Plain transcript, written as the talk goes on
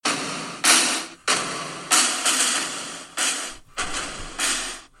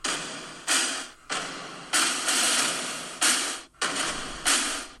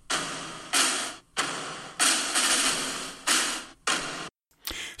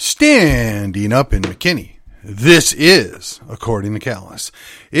Standing up in McKinney. This is According to Callus.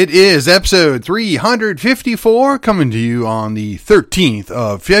 It is episode 354 coming to you on the 13th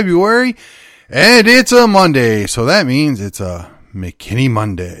of February, and it's a Monday, so that means it's a McKinney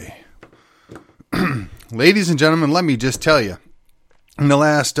Monday. Ladies and gentlemen, let me just tell you, in the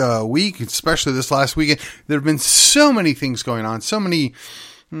last week, especially this last weekend, there have been so many things going on, so many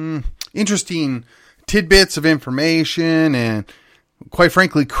interesting tidbits of information and, quite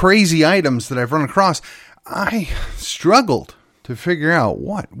frankly, crazy items that I've run across. I struggled to figure out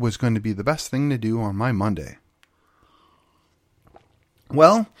what was going to be the best thing to do on my Monday.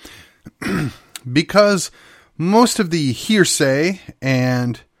 Well, because most of the hearsay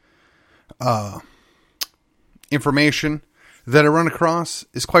and information that I run across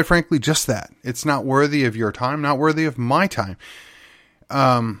is, quite frankly, just that. It's not worthy of your time, not worthy of my time.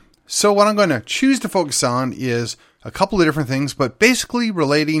 So what I'm going to choose to focus on is a couple of different things, but basically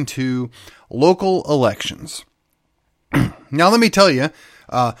relating to local elections. Now, let me tell you,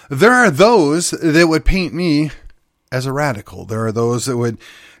 there are those that would paint me as a radical. There are those that would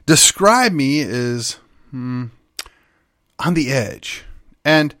describe me as on the edge.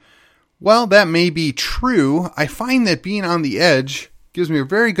 And while that may be true, I find that being on the edge gives me a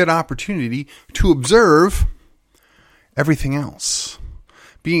very good opportunity to observe everything else.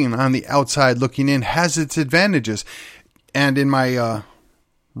 Being on the outside looking in has its advantages. And in my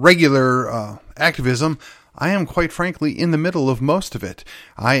regular activism, I am, quite frankly, in the middle of most of it.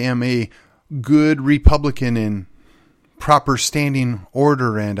 I am a good Republican in proper standing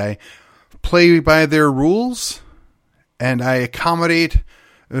order, and I play by their rules, and I accommodate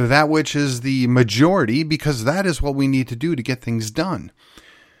that which is the majority, because that is what we need to do to get things done.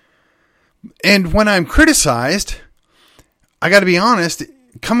 And when I'm criticized, I got to be honest,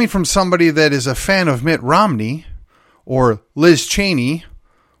 coming from somebody that is a fan of Mitt Romney or Liz Cheney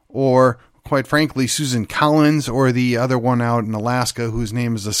or, quite frankly, Susan Collins or the other one out in Alaska whose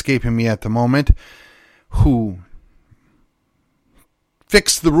name is escaping me at the moment, who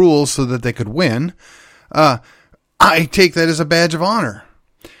fixed the rules so that they could win, I take that as a badge of honor.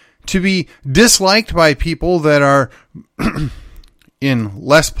 To be disliked by people that are in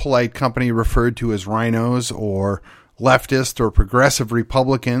less polite company referred to as rhinos or leftist or progressive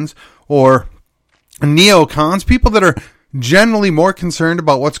Republicans or neocons, people that are generally more concerned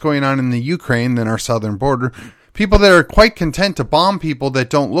about what's going on in the Ukraine than our southern border, people that are quite content to bomb people that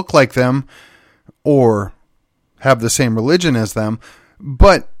don't look like them or have the same religion as them,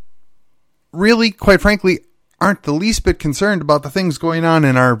 but really, quite frankly, aren't the least bit concerned about the things going on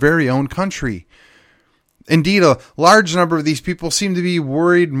in our very own country. Indeed, a large number of these people seem to be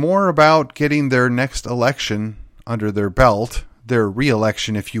worried more about getting their next election under their belt, their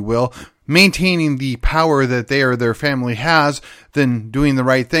re-election, if you will, maintaining the power that they or their family has, than doing the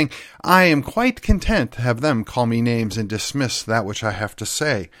right thing. I am quite content to have them call me names and dismiss that which I have to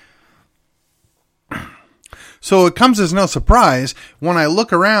say. So it comes as no surprise when I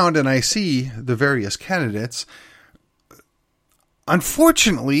look around and I see the various candidates.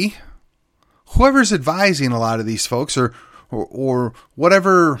 Unfortunately, whoever's advising a lot of these folks or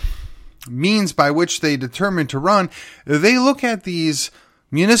whatever means by which they determine to run, they look at these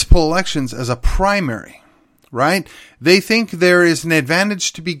municipal elections as a primary, right? They think there is an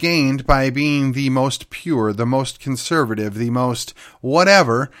advantage to be gained by being the most pure, the most conservative, the most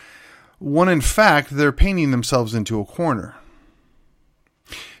whatever, when in fact they're painting themselves into a corner.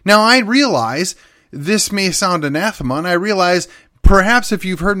 Now, I realize this may sound anathema, and I realize perhaps if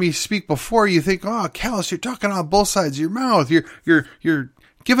you've heard me speak before, you think, oh, Callus, you're talking out both sides of your mouth. You're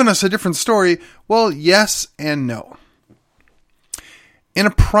giving us a different story. Well, yes and no. In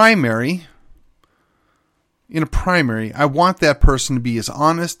a primary, I want that person to be as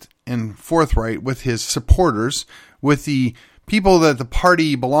honest and forthright with his supporters, with the people that the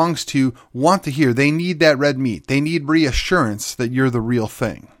party belongs to want to hear. They need that red meat. They need reassurance that you're the real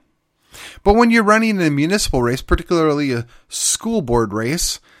thing. But when you're running a municipal race, particularly a school board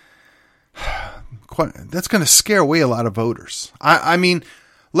race, that's going to scare away a lot of voters. I mean,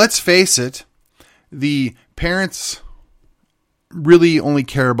 let's face it, the parents really only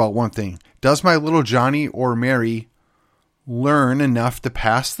care about one thing. Does my little Johnny or Mary learn enough to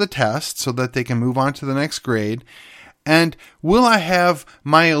pass the test so that they can move on to the next grade? And will I have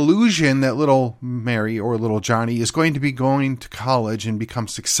my illusion that little Mary or little Johnny is going to be going to college and become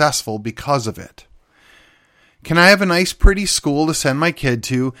successful because of it? Can I have a nice, pretty school to send my kid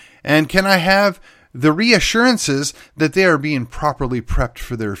to? And can I have the reassurances that they are being properly prepped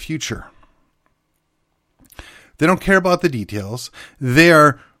for their future? They don't care about the details. They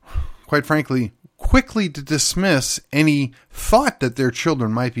are, quite frankly, quickly to dismiss any thought that their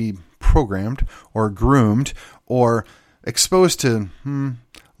children might be programmed or groomed or exposed to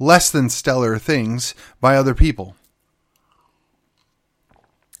less than stellar things by other people.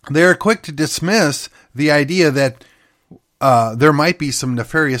 They are quick to dismiss the idea that there might be some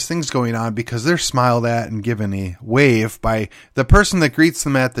nefarious things going on because they're smiled at and given a wave by the person that greets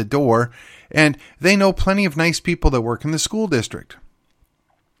them at the door, and they know plenty of nice people that work in the school district.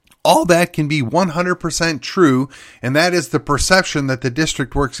 All that can be 100% true, and that is the perception that the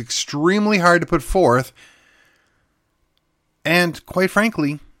district works extremely hard to put forth, and quite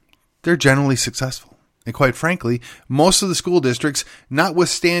frankly, they're generally successful. And quite frankly, most of the school districts,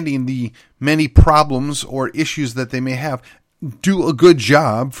 notwithstanding the many problems or issues that they may have, do a good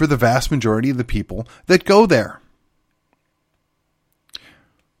job for the vast majority of the people that go there.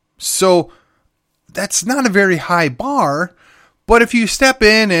 So that's not a very high bar, but if you step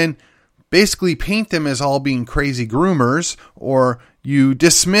in and basically paint them as all being crazy groomers, or you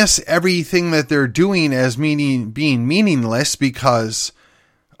dismiss everything that they're doing as being meaningless because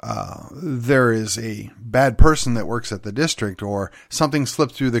there is a bad person that works at the district, or something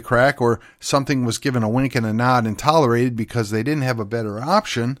slipped through the crack, or something was given a wink and a nod and tolerated because they didn't have a better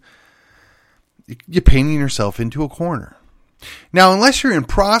option, you're painting yourself into a corner. Now, unless you're in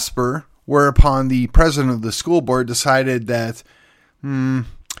Prosper, whereupon the president of the school board decided that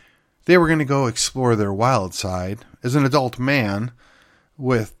they were going to go explore their wild side as an adult man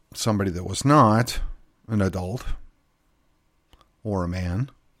with somebody that was not an adult or a man.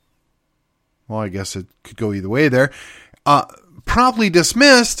 Well, I guess it could go either way there. Promptly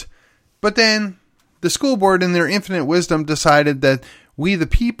dismissed, but then the school board in their infinite wisdom decided that we the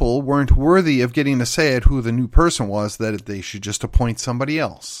people weren't worthy of getting a say at who the new person was, that they should just appoint somebody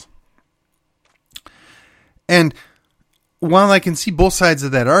else. And while I can see both sides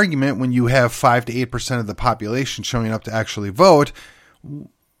of that argument, when you have 5 to 8% of the population showing up to actually vote,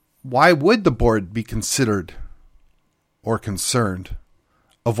 why would the board be considered or concerned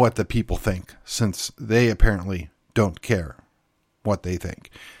of what the people think, since they apparently don't care what they think?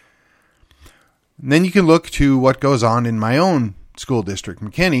 And then you can look to what goes on in my own school district,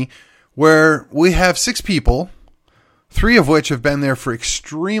 McKinney, where we have 6 people, 3 of which have been there for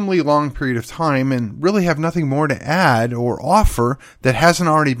extremely long period of time and really have nothing more to add or offer that hasn't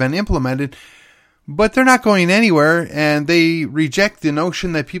already been implemented, but they're not going anywhere, and they reject the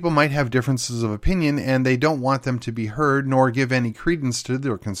notion that people might have differences of opinion, and they don't want them to be heard nor give any credence to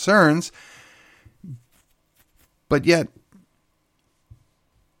their concerns. But yet,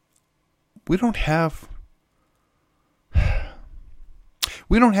 we don't have a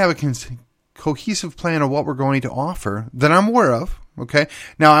cohesive plan of what we're going to offer that I'm aware of. Okay.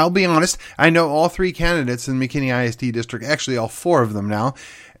 Now, I'll be honest. I know all 3 candidates in the McKinney ISD district, actually all 4 of them now.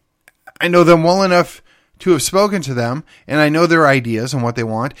 I know them well enough to have spoken to them, and I know their ideas and what they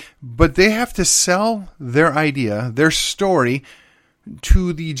want, but they have to sell their idea, their story,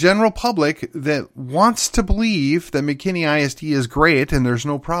 to the general public that wants to believe that McKinney ISD is great and there's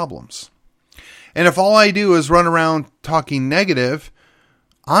no problems. And if all I do is run around talking negative,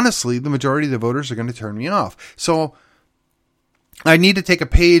 honestly, the majority of the voters are going to turn me off. So I need to take a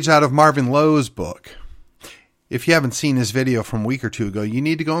page out of Marvin Lowe's book. If you haven't seen his video from a week or 2 ago, you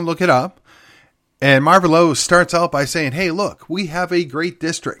need to go and look it up. And Marvin Lowe starts out by saying, hey, look, we have a great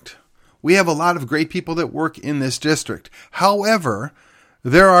district. We have a lot of great people that work in this district. However,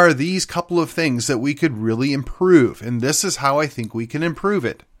 there are these couple of things that we could really improve, and this is how I think we can improve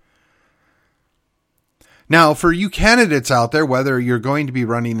it. Now, for you candidates out there, whether you're going to be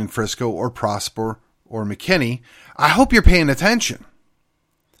running in Frisco or Prosper or McKinney, I hope you're paying attention.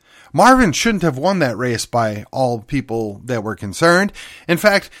 Marvin shouldn't have won that race by all people that were concerned. In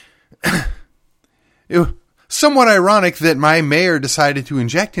fact, it was somewhat ironic that my mayor decided to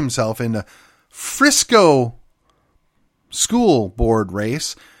inject himself in the Frisco school board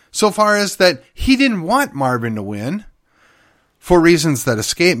race, so far as that he didn't want Marvin to win for reasons that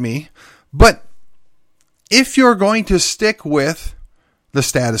escape me. But if you're going to stick with the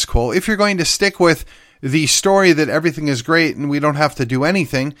status quo, if you're going to stick with the story that everything is great and we don't have to do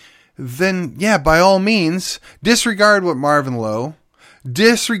anything, then yeah, by all means, disregard what Marvin Lowe,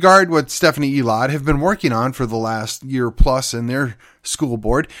 disregard what Stephanie Elot have been working on for the last year plus in their school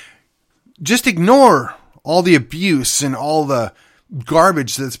board. Just ignore all the abuse and all the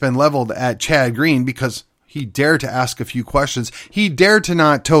garbage that's been leveled at Chad Green because he dared to ask a few questions. He dared to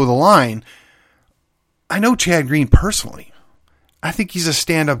not toe the line. I know Chad Green personally. I think he's a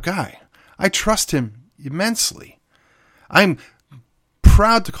stand-up guy. I trust him immensely. I'm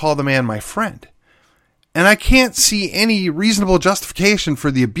proud to call the man my friend. And I can't see any reasonable justification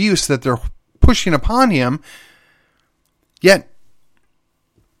for the abuse that they're pushing upon him. Yet,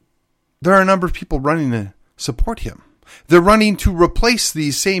 there are a number of people running to support him. They're running to replace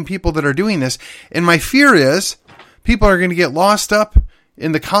these same people that are doing this. And my fear is people are going to get lost up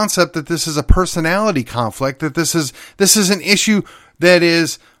in the concept that this is a personality conflict, that this is an issue that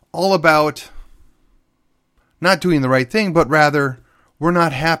is all about not doing the right thing, but rather we're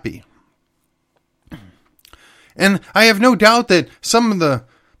not happy. And I have no doubt that some of the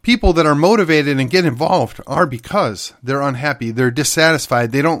people that are motivated and get involved are because they're unhappy, they're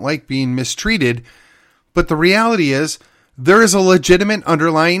dissatisfied, they don't like being mistreated. But the reality is there is a legitimate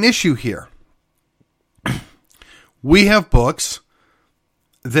underlying issue here. We have books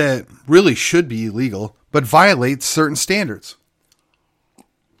that really should be illegal, but violate certain standards.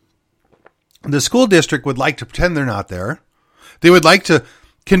 The school district would like to pretend they're not there. They would like to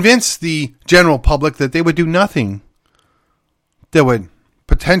convince the general public that they would do nothing that would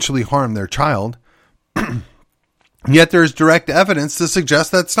potentially harm their child. Yet there's direct evidence to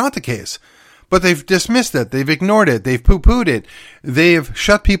suggest that's not the case. But they've dismissed it. They've ignored it. They've poo-pooed it. They've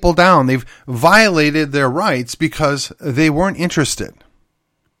shut people down. They've violated their rights because they weren't interested.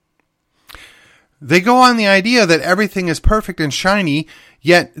 They go on the idea that everything is perfect and shiny,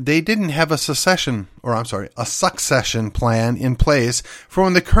 yet they didn't have a succession plan in place for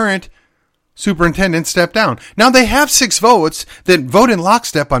when the current superintendent stepped down. Now they have 6 votes that vote in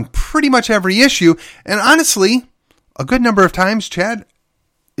lockstep on pretty much every issue, and honestly, a good number of times Chad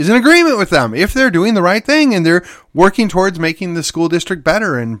is in agreement with them if they're doing the right thing and they're working towards making the school district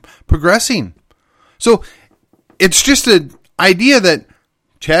better and progressing. So it's just an idea that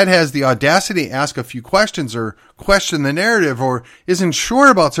Chad has the audacity to ask a few questions or question the narrative or isn't sure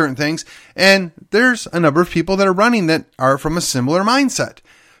about certain things. And there's a number of people that are running that are from a similar mindset.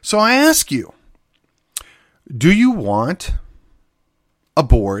 So I ask you, do you want a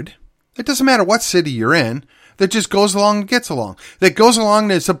board, it doesn't matter what city you're in, that just goes along and gets along, that goes along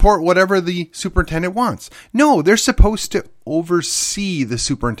to support whatever the superintendent wants? No, they're supposed to oversee the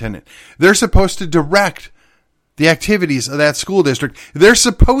superintendent. They're supposed to direct the activities of that school district. They're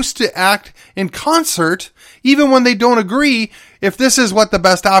supposed to act in concert, even when they don't agree if this is what the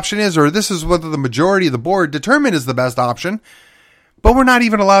best option is, or this is what the majority of the board determined is the best option. But we're not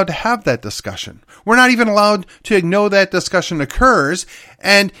even allowed to have that discussion. We're not even allowed to know that discussion occurs.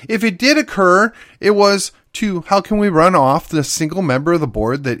 And if it did occur, it was to how can we run off the single member of the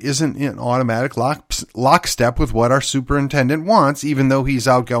board that isn't in automatic lockstep with what our superintendent wants, even though he's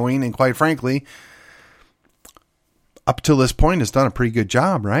outgoing and, quite frankly, up till this point has done a pretty good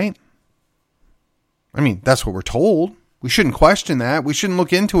job, right? I mean, that's what we're told. We shouldn't question that. We shouldn't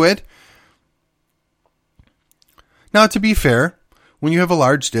look into it. Now, to be fair, when you have a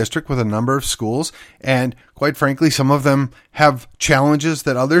large district with a number of schools, and quite frankly, some of them have challenges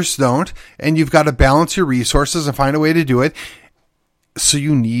that others don't, and you've got to balance your resources and find a way to do it. So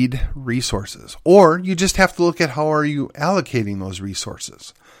you need resources, or you just have to look at how are you allocating those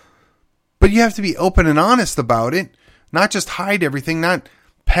resources. But you have to be open and honest about it, not just hide everything, not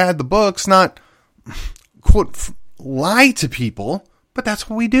pad the books, not quote lie to people, but that's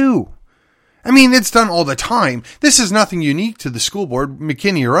what we do. I mean, it's done all the time. This is nothing unique to the school board,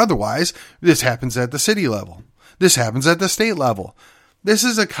 McKinney or otherwise. This happens at the city level. This happens at the state level. This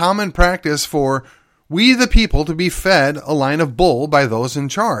is a common practice for we the people to be fed a line of bull by those in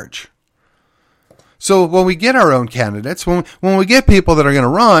charge. So when we get our own candidates, when we get people that are going to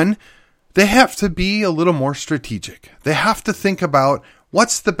run, they have to be a little more strategic. They have to think about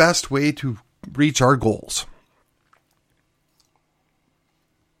what's the best way to reach our goals.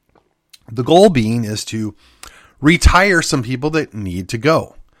 The goal being is to retire some people that need to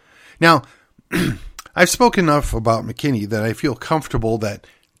go. Now, I've spoken enough about McKinney that I feel comfortable that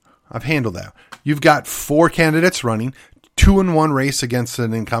I've handled that. You've got 4 candidates running, 2 in one race against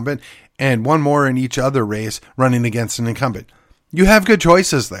an incumbent, and 1 more in each other race running against an incumbent. You have good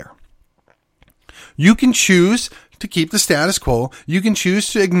choices there. You can choose to keep the status quo. You can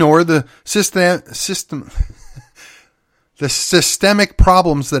choose to ignore the the systemic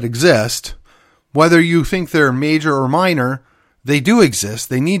problems that exist. Whether you think they're major or minor, they do exist.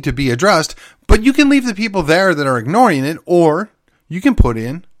 They need to be addressed. But you can leave the people there that are ignoring it, or you can put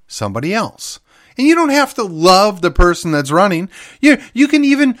in somebody else. And you don't have to love the person that's running. You can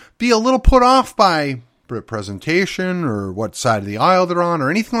even be a little put off by presentation or what side of the aisle they're on or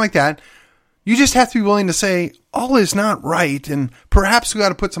anything like that. You just have to be willing to say, all is not right, and perhaps we got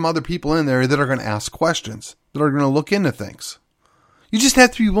to put some other people in there that are going to ask questions, that are going to look into things. You just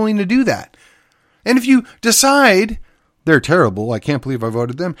have to be willing to do that. And if you decide they're terrible, I can't believe I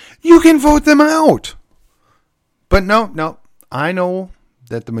voted them, you can vote them out. But no, I know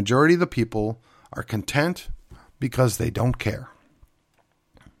that the majority of the people are content because they don't care.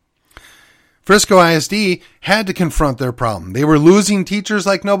 Frisco ISD had to confront their problem. They were losing teachers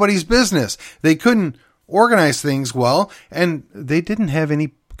like nobody's business. They couldn't organize things well, and they didn't have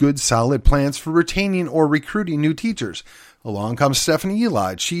any good solid plans for retaining or recruiting new teachers. Along comes Stephanie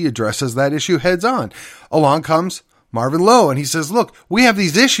Elod. She addresses that issue heads on. Along comes Marvin Lowe, and he says, look, we have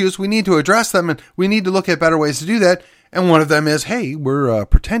these issues. We need to address them, and we need to look at better ways to do that. And one of them is, hey, we're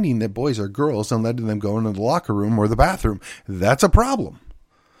pretending that boys are girls and letting them go into the locker room or the bathroom. That's a problem.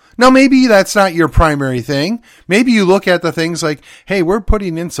 Now, maybe that's not your primary thing. Maybe you look at the things like, hey, we're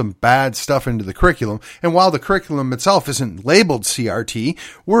putting in some bad stuff into the curriculum. And while the curriculum itself isn't labeled CRT,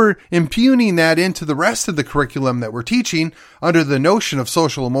 we're impugning that into the rest of the curriculum that we're teaching under the notion of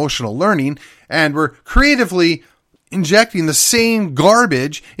social emotional learning. And we're creatively injecting the same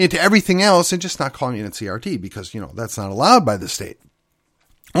garbage into everything else and just not calling it CRT because, that's not allowed by the state.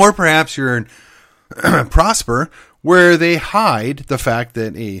 Or perhaps you're in Prosper, where they hide the fact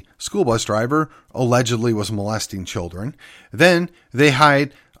that a school bus driver allegedly was molesting children. Then they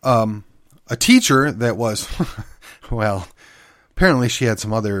hide a teacher that was, well, apparently she had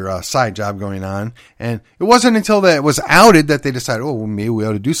some other side job going on. And it wasn't until that was outed that they decided, well, maybe we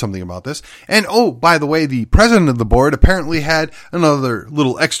ought to do something about this. And, by the way, the president of the board apparently had another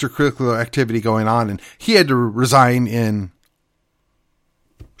little extracurricular activity going on, and he had to resign in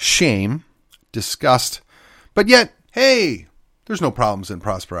shame, disgust. But yet, hey, there's no problems in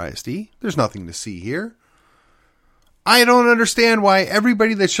Prosper ISD. There's nothing to see here. I don't understand why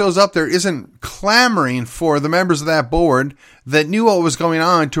everybody that shows up there isn't clamoring for the members of that board that knew what was going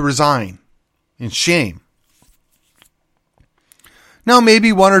on to resign in shame. Now,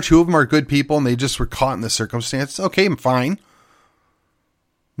 maybe one or two of them are good people and they just were caught in the circumstance. Okay, I'm fine.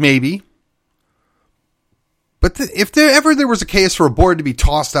 Maybe. But if there was a case for a board to be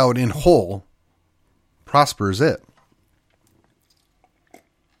tossed out in whole, Prosper is it.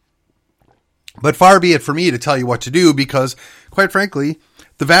 But far be it for me to tell you what to do because, quite frankly,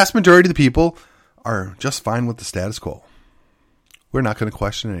 the vast majority of the people are just fine with the status quo. We're not going to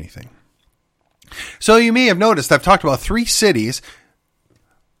question anything. So you may have noticed I've talked about 3 cities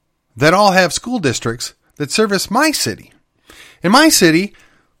that all have school districts that service my city. In my city,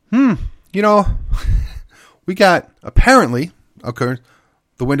 we got apparently, okay,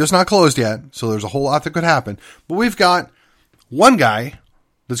 the window's not closed yet, so there's a whole lot that could happen. But we've got one guy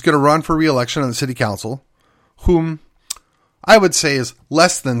that's going to run for re-election on the city council, whom I would say is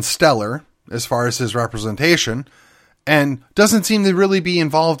less than stellar as far as his representation, and doesn't seem to really be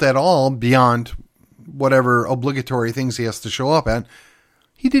involved at all beyond whatever obligatory things he has to show up at.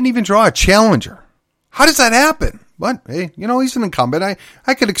 He didn't even draw a challenger. How does that happen? But, hey, he's an incumbent.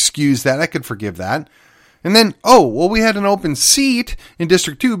 I could excuse that. I could forgive that. And then, we had an open seat in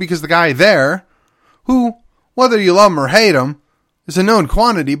District 2 because the guy there, who, whether you love him or hate him, is a known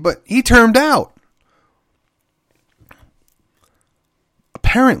quantity, but he turned out.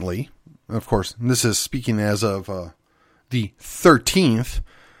 Apparently, of course, this is speaking as of the 13th,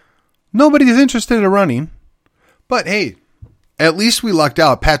 nobody's interested in running. But hey, at least we lucked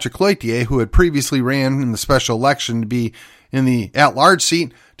out. Patrick Cloutier, who had previously ran in the special election to be in the at-large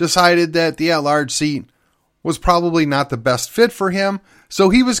seat, decided that the at-large seat was probably not the best fit for him, so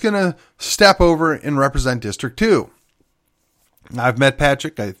he was going to step over and represent District 2. I've met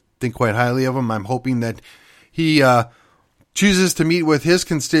Patrick. I think quite highly of him. I'm hoping that he chooses to meet with his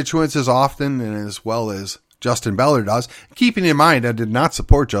constituents as often and as well as Justin Beller does. Keeping in mind, I did not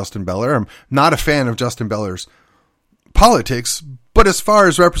support Justin Beller. I'm not a fan of Justin Beller's politics, but as far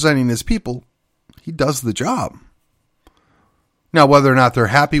as representing his people, he does the job. Now, whether or not they're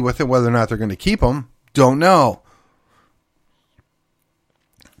happy with it, whether or not they're going to keep him, don't know.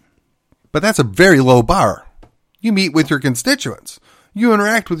 But that's a very low bar. You meet with your constituents. You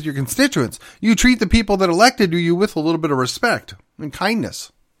interact with your constituents. You treat the people that elected you with a little bit of respect and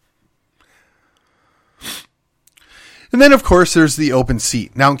kindness. And then, of course, there's the open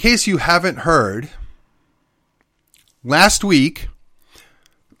seat. Now, in case you haven't heard, last week,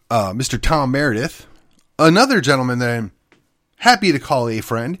 Mr. Tom Meredith, another gentleman that I'm happy to call a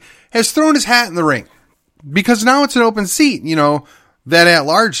friend, has thrown his hat in the ring. Because now it's an open seat, that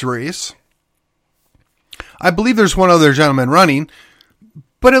at-large race. I believe there's one other gentleman running,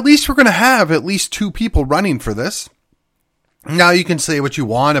 but at least we're going to have at least 2 people running for this. Now, you can say what you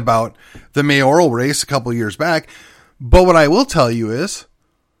want about the mayoral race a couple years back, but what I will tell you is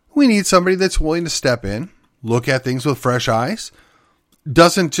we need somebody that's willing to step in, look at things with fresh eyes,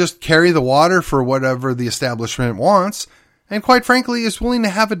 doesn't just carry the water for whatever the establishment wants, and quite frankly is willing to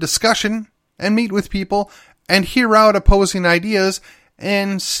have a discussion and meet with people and hear out opposing ideas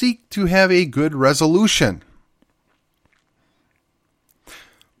and seek to have a good resolution.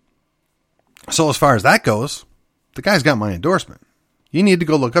 So as far as that goes, the guy's got my endorsement. You need to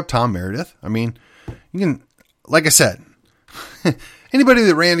go look up Tom Meredith. I mean, you can, like I said, anybody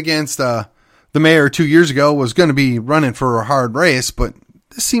that ran against the mayor 2 years ago was going to be running for a hard race, but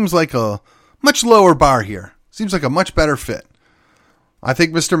this seems like a much lower bar here. Seems like a much better fit. I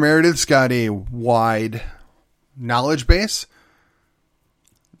think Mr. Meredith's got a wide knowledge base,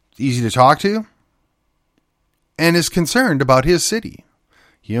 easy to talk to, and is concerned about his city.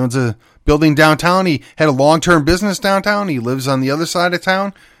 He owns a building downtown. He had a long-term business downtown. He lives on the other side of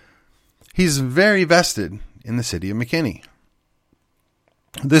town. He's very vested in the city of McKinney.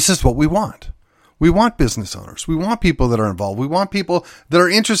 This is what we want. We want business owners. We want people that are involved. We want people that are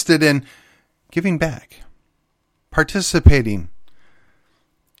interested in giving back, participating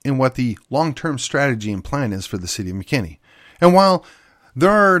in what the long-term strategy and plan is for the city of McKinney. And while there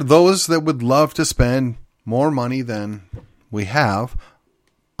are those that would love to spend more money than we have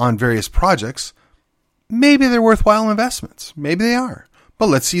on various projects, maybe they're worthwhile investments. Maybe they are. But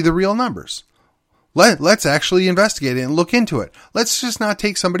let's see the real numbers. Let's actually investigate it and look into it. Let's just not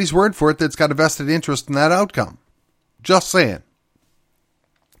take somebody's word for it that's got a vested interest in that outcome. Just saying.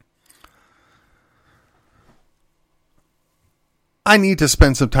 I need to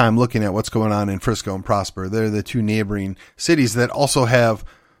spend some time looking at what's going on in Frisco and Prosper. They're the two neighboring cities that also have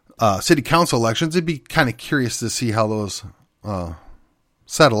city council elections. It'd be kind of curious to see how those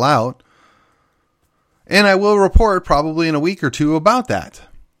settle out. And I will report probably in a week or two about that.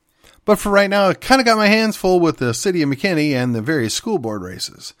 But for right now, I kind of got my hands full with the city of McKinney and the various school board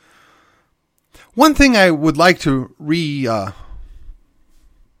races. One thing I would like to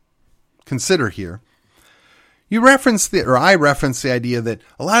consider here, I referenced the idea that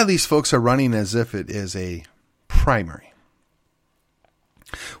a lot of these folks are running as if it is a primary,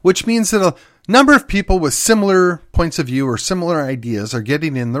 which means that a number of people with similar points of view or similar ideas are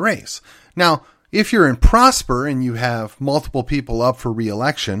getting in the race. Now, if you're in Prosper and you have multiple people up for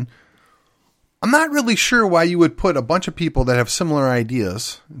re-election, I'm not really sure why you would put a bunch of people that have similar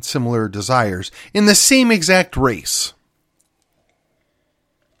ideas and similar desires in the same exact race.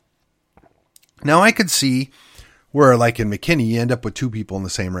 Now, I could see where, like in McKinney, you end up with two people in the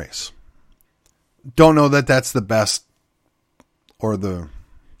same race. Don't know that that's the best or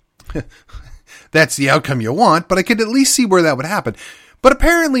that's the outcome you want, but I could at least see where that would happen. But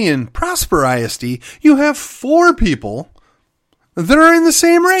apparently in Prosper ISD, you have 4 people that are in the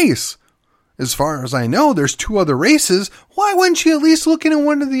same race. As far as I know, there's 2 other races. Why wouldn't you at least look into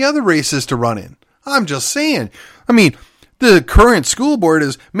one of the other races to run in? I'm just saying. I mean, the current school board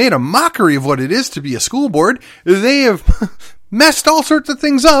has made a mockery of what it is to be a school board. They have messed all sorts of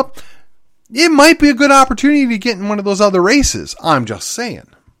things up. It might be a good opportunity to get in one of those other races. I'm just saying.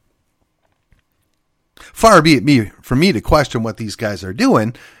 Far be it for me to question what these guys are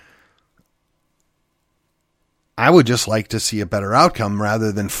doing. I would just like to see a better outcome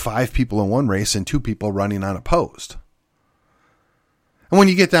rather than 5 people in one race and 2 people running unopposed. And when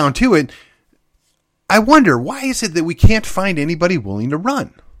you get down to it, I wonder, why is it that we can't find anybody willing to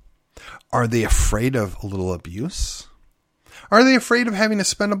run? Are they afraid of a little abuse? Are they afraid of having to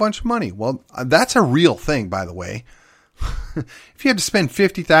spend a bunch of money? Well, that's a real thing, by the way. If you had to spend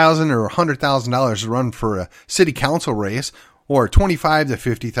 $50,000 or $100,000 to run for a city council race, or $25,000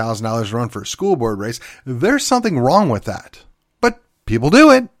 to $50,000 to run for a school board race, there's something wrong with that. But people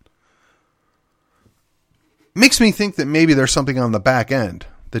do it. Makes me think that maybe there's something on the back end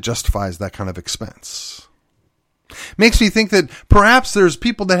that justifies that kind of expense. Makes me think that perhaps there's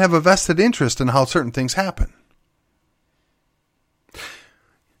people that have a vested interest in how certain things happen.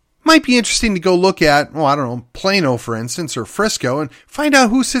 Might be interesting to go look at, well, I don't know, Plano, for instance, or Frisco, and find out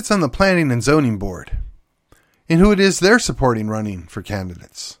who sits on the planning and zoning board and who it is they're supporting running for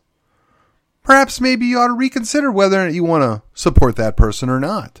candidates. Perhaps maybe you ought to reconsider whether you want to support that person or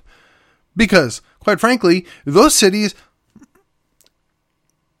not. Because, quite frankly, those cities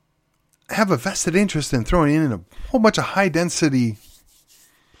have a vested interest in throwing in a whole bunch of high-density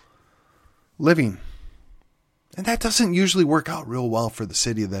living. And that doesn't usually work out real well for the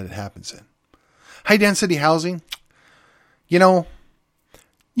city that it happens in. High-density housing, you know,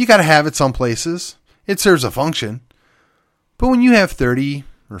 you got to have it some places. It serves a function. But when you have 30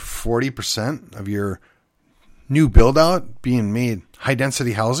 or 40% of your new build-out being made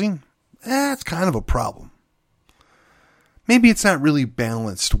high-density housing, that's kind of a problem. Maybe it's not really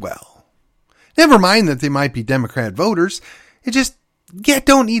balanced well. Never mind that they might be Democrat voters. It just,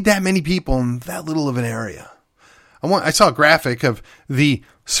 don't need that many people in that little of an area. I saw a graphic of the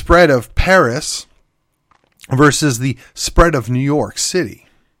spread of Paris versus the spread of New York City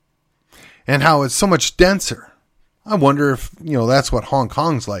and how it's so much denser. I wonder if, that's what Hong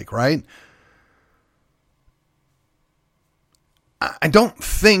Kong's like, right? I don't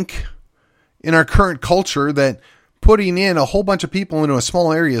think in our current culture that putting in a whole bunch of people into a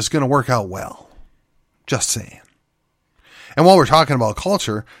small area is going to work out well. Just saying. And while we're talking about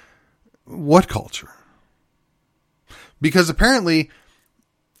culture, what culture? Because apparently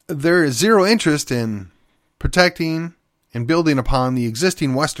there is zero interest in protecting and building upon the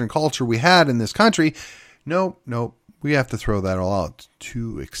existing Western culture we had in this country. Nope. We have to throw that all out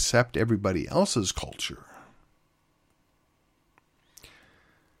to accept everybody else's culture.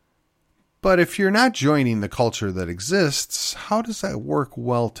 But if you're not joining the culture that exists, how does that work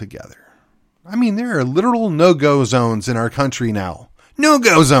well together? I mean, there are literal no-go zones in our country now.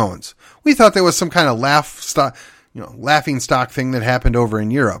 No-go zones. We thought there was some kind of laughing stock thing that happened over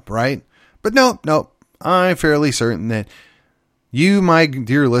in Europe, right? But nope. I'm fairly certain that you, my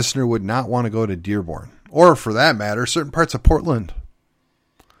dear listener, would not want to go to Dearborn. Or, for that matter, certain parts of Portland.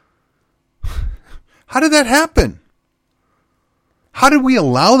 How did that happen? How did we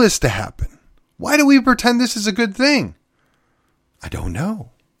allow this to happen? Why do we pretend this is a good thing? I don't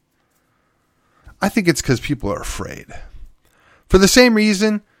know. I think it's because people are afraid. For the same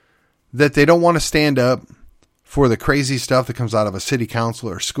reason that they don't want to stand up for the crazy stuff that comes out of a city council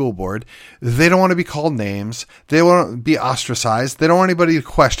or school board. They don't want to be called names. They don't want to be ostracized. They don't want anybody to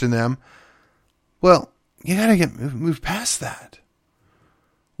question them. Well, you got to move past that.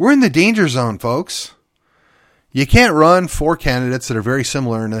 We're in the danger zone, folks. You can't run 4 candidates that are very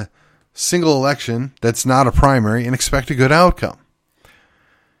similar in a single election that's not a primary and expect a good outcome.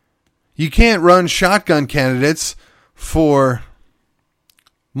 You can't run shotgun candidates for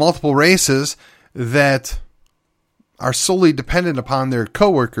multiple races that are solely dependent upon their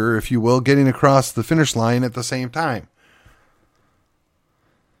coworker, if you will, getting across the finish line at the same time.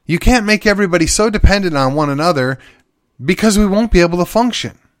 You can't make everybody so dependent on one another because we won't be able to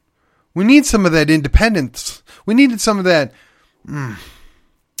function. We need some of that independence. We needed some of that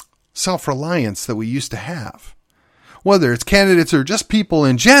self-reliance that we used to have. Whether it's candidates or just people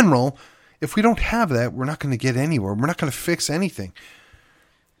in general, if we don't have that, we're not going to get anywhere. We're not going to fix anything.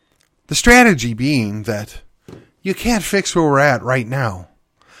 The strategy being that you can't fix where we're at right now,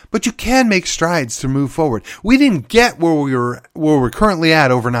 but you can make strides to move forward. We didn't get where we're currently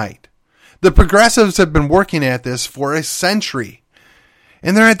at overnight. The progressives have been working at this for a century,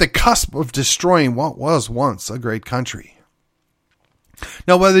 and they're at the cusp of destroying what was once a great country.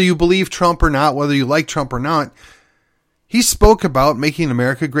 Now, whether you believe Trump or not, whether you like Trump or not, he spoke about making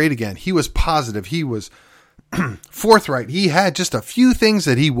America great again. He was positive. He was forthright. He had just a few things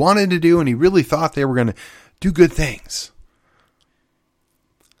that he wanted to do, and he really thought they were going to do good things.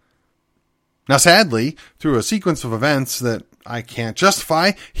 Now, sadly, through a sequence of events that I can't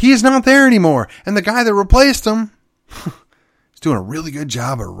justify, he is not there anymore. And the guy that replaced him is doing a really good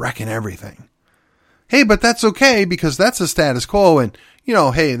job of wrecking everything. Hey, but that's okay because that's the status quo. And,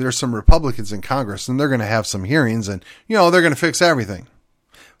 hey, there's some Republicans in Congress and they're going to have some hearings and, they're going to fix everything.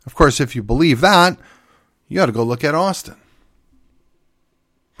 Of course, if you believe that, you ought to go look at Austin.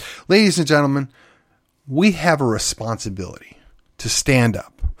 Ladies and gentlemen, we have a responsibility to stand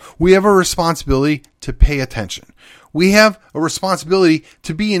up. We have a responsibility to pay attention. We have a responsibility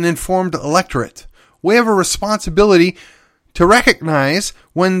to be an informed electorate. We have a responsibility to recognize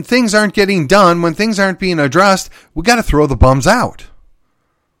when things aren't getting done, when things aren't being addressed, we got to throw the bums out.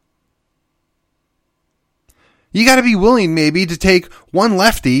 You got to be willing maybe to take one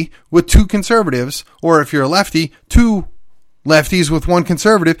lefty with 2 conservatives, or if you're a lefty, 2 lefties with 1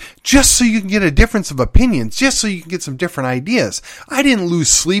 conservative, just so you can get a difference of opinions, just so you can get some different ideas. I didn't lose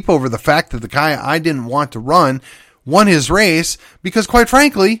sleep over the fact that the guy I didn't want to run won his race because, quite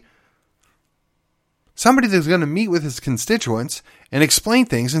frankly, somebody that's going to meet with his constituents and explain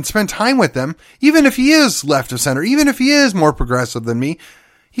things and spend time with them, even if he is left of center, even if he is more progressive than me,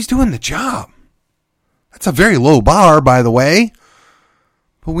 he's doing the job. That's a very low bar, by the way.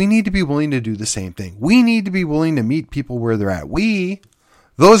 But we need to be willing to do the same thing. We need to be willing to meet people where they're at. We,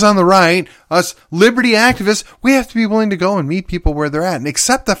 those on the right, us liberty activists, we have to be willing to go and meet people where they're at and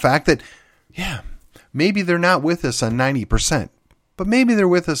accept the fact that, maybe they're not with us on 90%, but maybe they're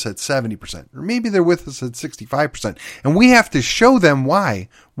with us at 70%, or maybe they're with us at 65%. And we have to show them why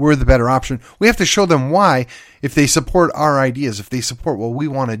we're the better option. We have to show them why, if they support our ideas, if they support what we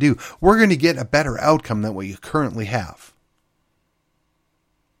want to do, we're going to get a better outcome than what you currently have.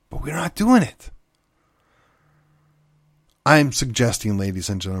 But we're not doing it. I'm suggesting, ladies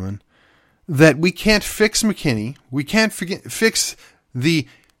and gentlemen, that we can't fix McKinney. We can't fix the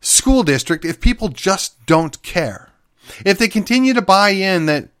school district if people just don't care. If they continue to buy in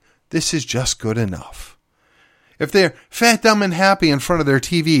that this is just good enough. If they're fat, dumb, and happy in front of their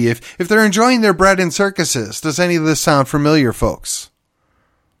TV. If they're enjoying their bread in circuses. Does any of this sound familiar, folks?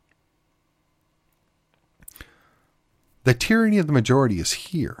 The tyranny of the majority is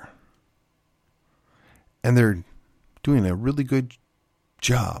here. And they're doing a really good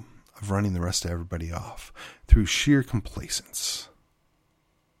job of running the rest of everybody off through sheer complacence.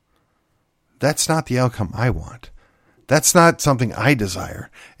 That's not the outcome I want. That's not something I desire.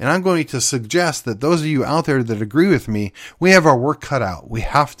 And I'm going to suggest that those of you out there that agree with me, we have our work cut out. We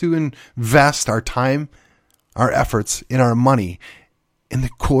have to invest our time, our efforts, in our money in the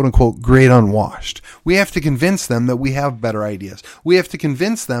quote-unquote great unwashed. We have to convince them that we have better ideas. We have to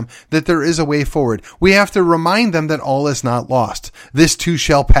convince them that there is a way forward. We have to remind them that all is not lost. This too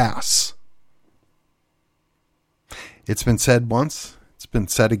shall pass. It's been said once. It's been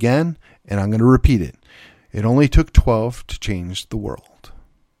said again. And I'm going to repeat it. It only took 12 to change the world.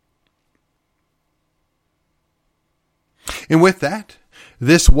 And with that,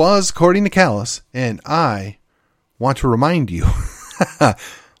 this was According to Callus, and I want to remind you,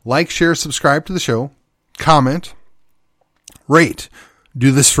 like, share, subscribe to the show, comment, rate.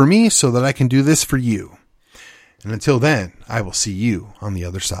 Do this for me so that I can do this for you. And until then, I will see you on the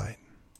other side.